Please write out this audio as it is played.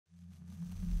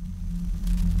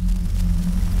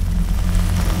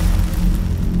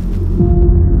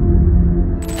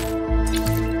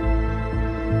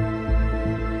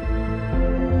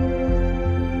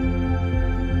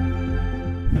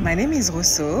name is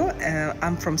Rosso.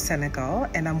 I'm from Senegal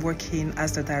and I'm working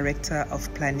as the Director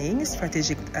of Planning,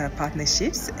 Strategic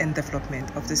Partnerships and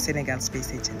Development of the Senegal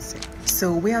Space Agency.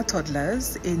 So we are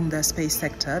toddlers in the space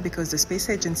sector because the Space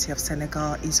Agency of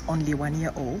Senegal is only 1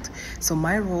 year old. So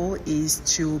my role is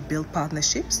to build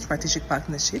partnerships, strategic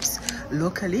partnerships,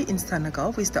 locally in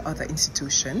Senegal with the other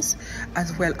institutions,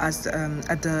 as well as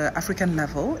at the African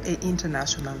level and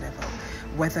international level,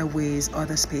 whether with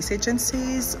other space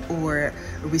agencies or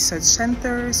research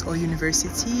centers or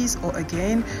universities, or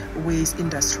again with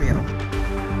industrial.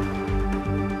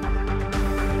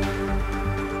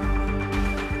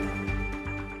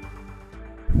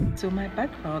 So my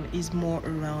background is more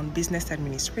around business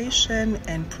administration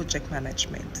and project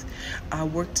management. I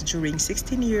worked during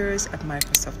 16 years at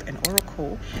Microsoft and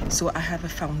Oracle, so I have a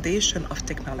foundation of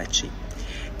technology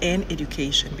and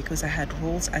education because I had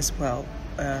roles as well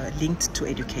linked to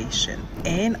education.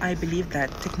 And I believe that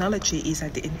technology is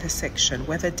at the intersection,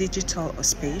 whether digital or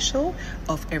spatial,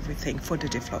 of everything for the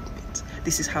development.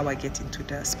 This is how I get into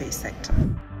the space sector.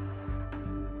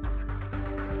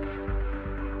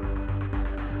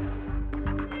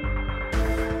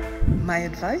 My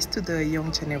advice to the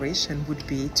young generation would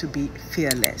be to be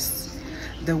fearless.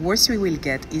 The worst we will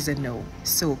get is a no.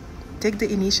 So take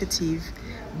the initiative,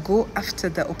 go after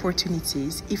the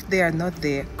opportunities. If they are not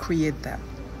there, create them.